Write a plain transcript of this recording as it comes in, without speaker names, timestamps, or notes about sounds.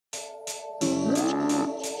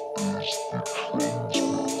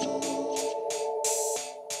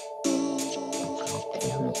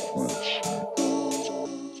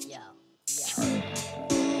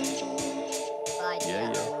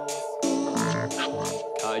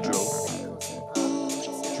Kydro,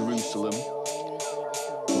 Jerusalem,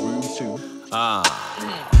 Room 2.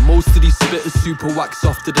 Most of these spitters super wax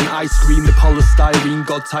softer than ice cream. The polystyrene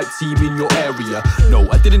god type team in your area. No,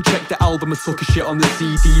 I didn't check the album, I took a shit on the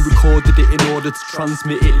CD. Recorded it in order to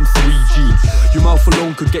transmit it in 3G. Your mouth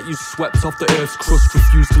alone could get you swept off the earth's crust.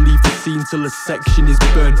 Refuse to leave the scene till a section is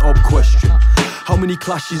burnt up. Question: how many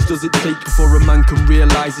clashes does it take before a man can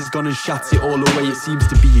realise he's gone and shat it all away? It seems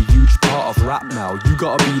to be a huge part of rap now. You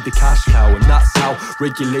gotta be the cash cow, and that's how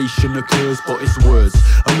regulation occurs, but it's words.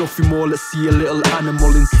 I'm nothing more, let's see a little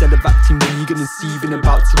animal instead of acting vegan and seething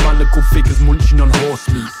about tyrannical figures munching on horse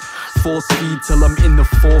meat. Force feed till I'm in the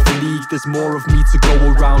 4th league. There's more of me to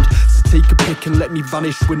go around, so take a pick and let me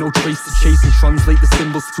vanish with no trace to chase, and translate the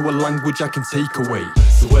symbols to a language I can take away.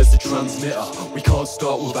 So where's the transmitter? We can't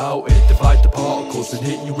start without it. Divide the particles and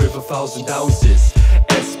hit you with 1,000 ounces.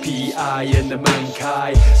 SPI and the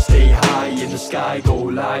mankind, stay high in the sky, go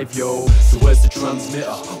live, yo. So where's the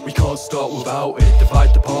transmitter? We can't start without it.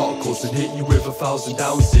 Divide the particles and hit you with 1,000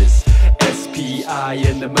 ounces. SPI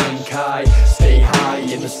and the mankind, stay high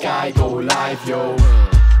in the sky, go live, yo.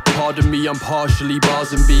 Pardon me, I'm partially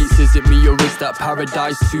bars and beats. Is it me or is that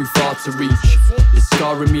paradise too far to reach? It's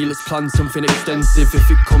scarring me, let's plan something extensive.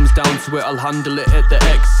 If it comes down to it, I'll handle it at the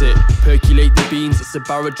exit. Percolate the beans, it's a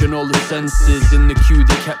barrage on all the senses. In the queue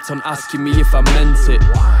they kept on asking me if I meant it.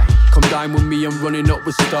 Come dine with me, I'm running up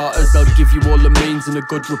with starters. I'll give you all the mains and a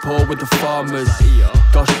good rapport with the farmers.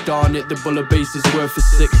 Gosh darn it, the bullet base is worth a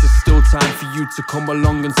 6. There's still time for you to come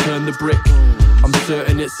along and turn the brick. I'm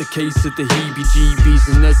certain it's a case of the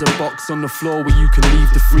heebie-jeebies, and there's a box on the floor where you can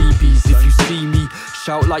leave the freebies. If you see me,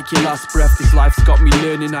 shout like your last breath. This life's got me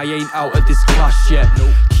learning, I ain't out of this class yet.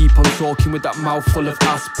 Keep on talking with that mouth full of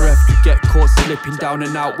ass breath. You get caught slipping down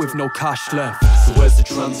and out with no cash left. So where's the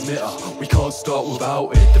transmitter? We can't start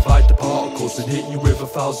without it. Divide the particles and hit you with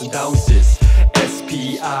 1,000 ounces.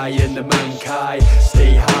 SPI and the mankind,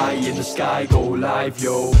 stay high in the sky, go live,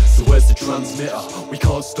 yo. So where's the transmitter? We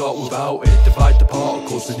can't start without it. Divide the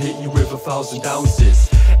particles and hit you with 1,000 ounces.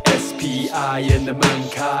 SPI and the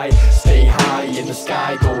mankind, stay high in the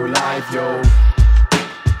sky, go live, yo.